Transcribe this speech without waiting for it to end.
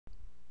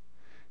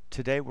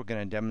Today we're going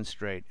to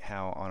demonstrate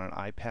how on an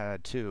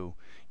iPad 2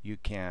 you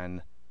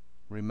can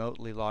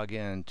remotely log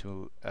in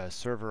to a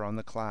server on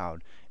the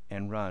cloud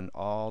and run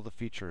all the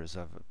features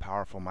of a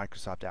powerful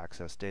Microsoft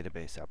Access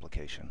database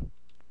application.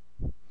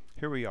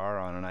 Here we are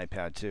on an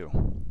iPad 2.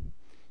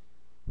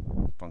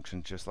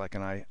 Functions just like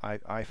an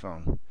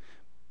iPhone.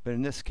 But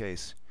in this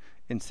case,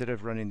 instead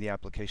of running the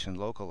application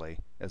locally,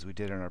 as we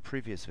did in our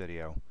previous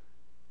video,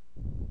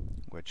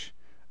 which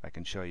I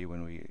can show you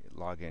when we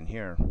log in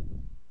here,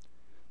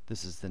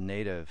 this is the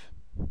native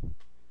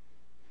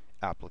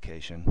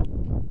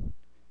application.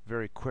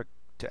 Very quick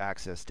to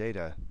access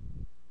data,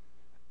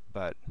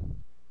 but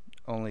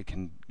only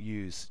can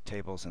use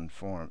tables and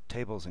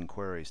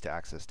queries to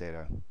access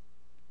data.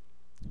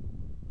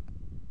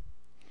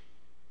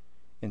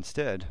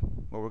 Instead,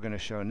 what we're going to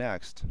show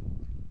next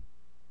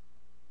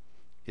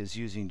is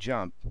using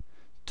Jump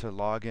to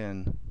log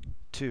in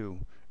to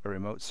a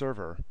remote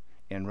server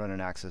and run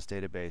an Access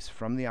database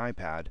from the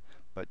iPad,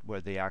 but where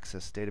the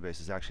Access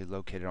database is actually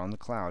located on the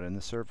cloud in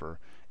the server,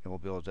 and we'll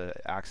be able to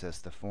access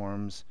the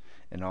forms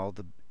and all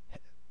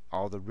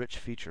the rich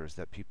features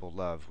that people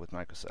love with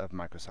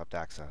Microsoft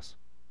Access.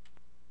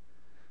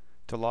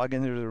 To log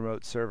into the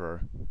remote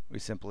server, we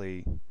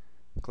simply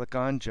click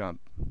on Jump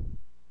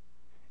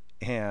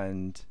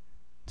and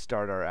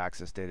start our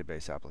Access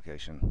database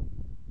application.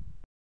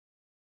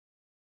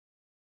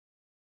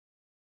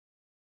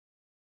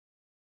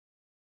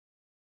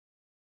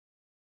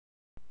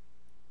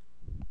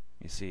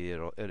 You see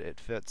it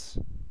fits,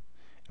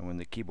 and when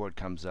the keyboard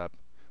comes up,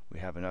 we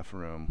have enough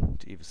room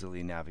to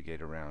easily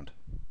navigate around.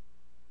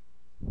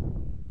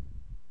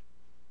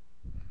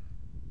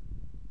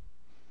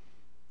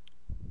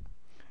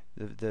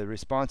 The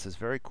response is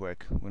very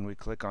quick. When we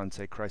click on,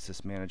 say,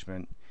 Crisis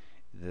Management,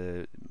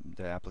 the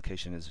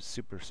application is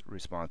super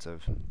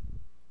responsive,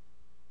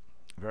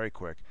 very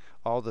quick.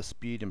 All the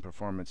speed and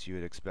performance you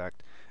would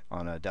expect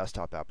on a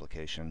desktop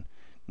application,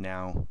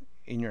 now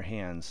in your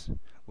hands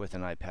with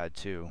an iPad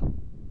 2,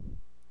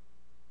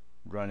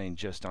 running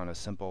just on a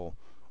simple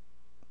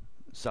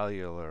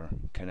cellular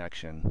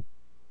connection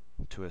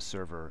to a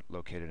server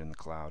located in the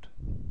cloud.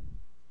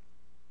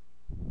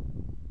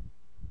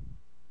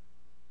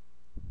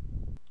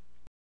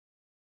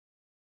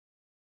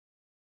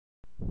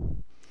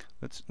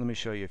 Let me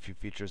show you a few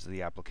features of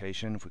the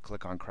application. If we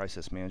click on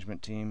Crisis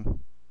Management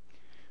Team,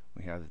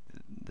 we have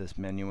this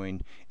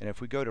menuing, and if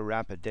we go to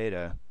Rapid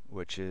Data,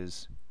 which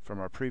is from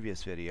our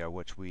previous video,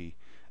 which we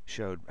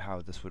showed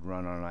how this would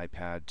run on an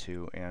iPad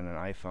 2 and an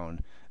iPhone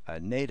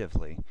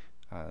natively,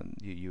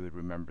 you would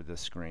remember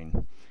this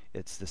screen.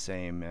 It's the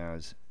same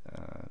as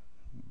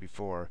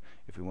before.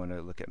 If we want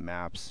to look at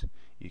maps,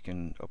 you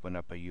can open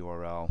up a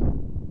URL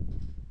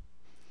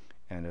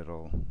and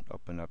it'll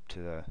open up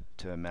to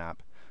a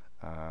map.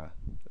 A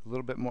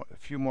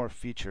few more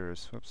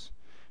features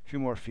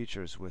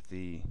with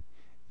the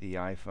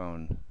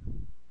iPhone,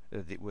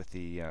 with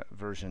the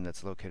version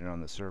that's located on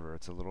the server.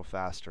 It's a little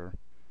faster,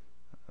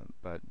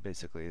 but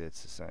basically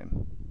it's the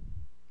same,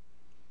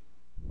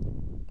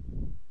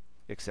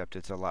 except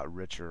it's a lot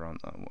richer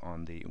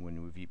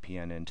when we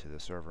VPN into the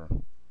server.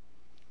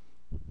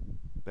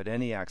 But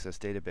any Access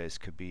database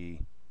could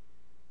be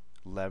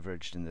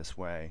leveraged in this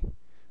way,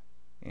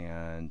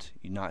 and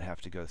you not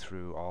have to go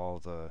through all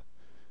the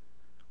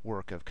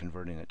work of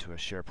converting it to a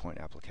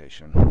SharePoint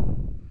application.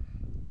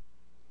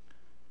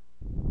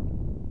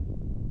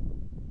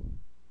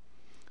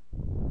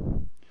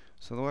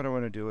 So what I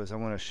want to do is I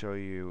want to show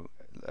you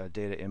a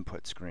data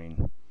input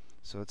screen.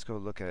 So let's go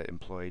look at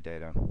employee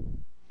data.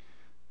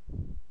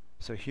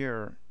 So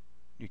here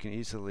you can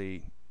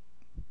easily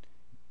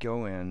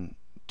go in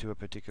to a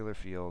particular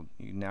field,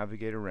 you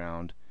navigate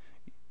around,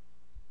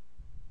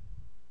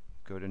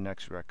 go to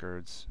Next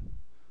Records,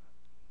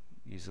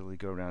 easily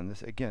go around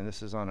this. Again,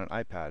 this is on an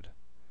iPad.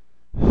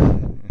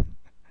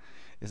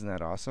 Isn't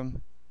that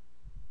awesome?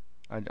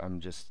 I'm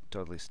just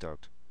totally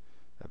stoked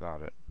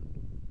about it.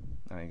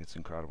 I think it's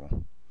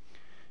incredible.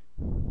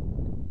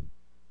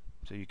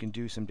 So you can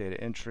do some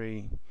data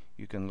entry.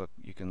 You can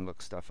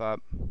look stuff up.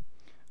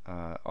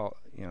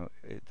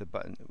 The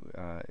button.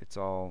 It's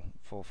all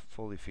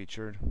fully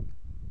featured.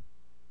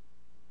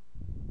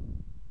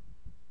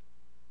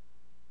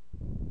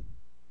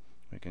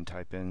 We can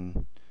type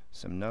in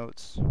some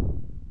notes.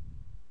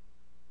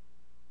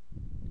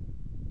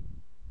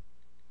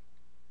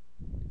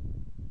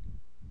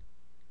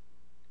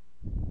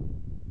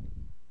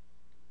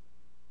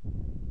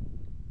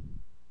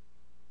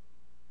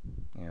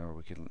 Or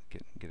we could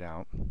get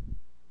out.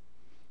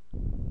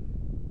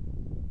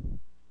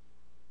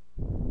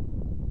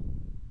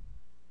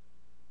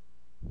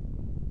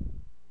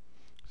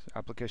 So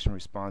application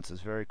response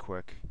is very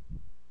quick,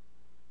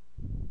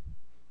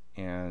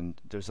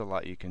 and there's a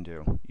lot you can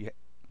do.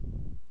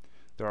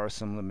 There are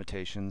some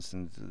limitations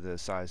in the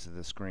size of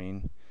the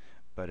screen,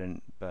 but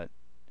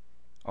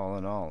all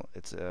in all,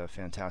 it's a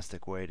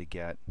fantastic way to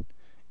get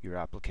your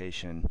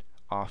application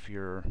off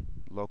your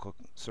local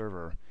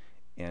server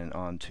and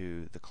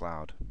onto the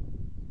cloud.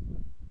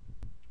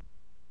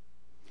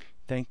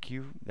 Thank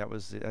you. That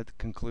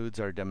concludes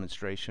our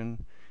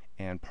demonstration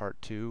and part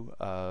 2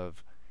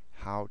 of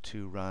how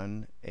to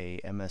run a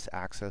MS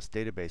Access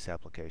database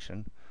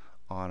application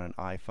on an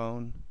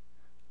iPhone,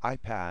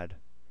 iPad,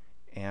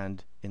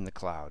 and in the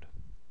cloud.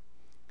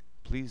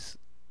 Please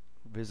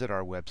visit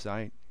our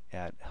website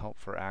at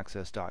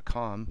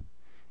help4access.com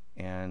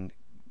and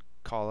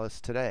call us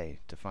today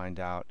to find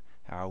out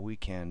how we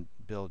can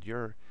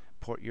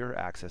port your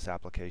Access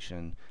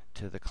application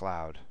to the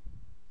cloud.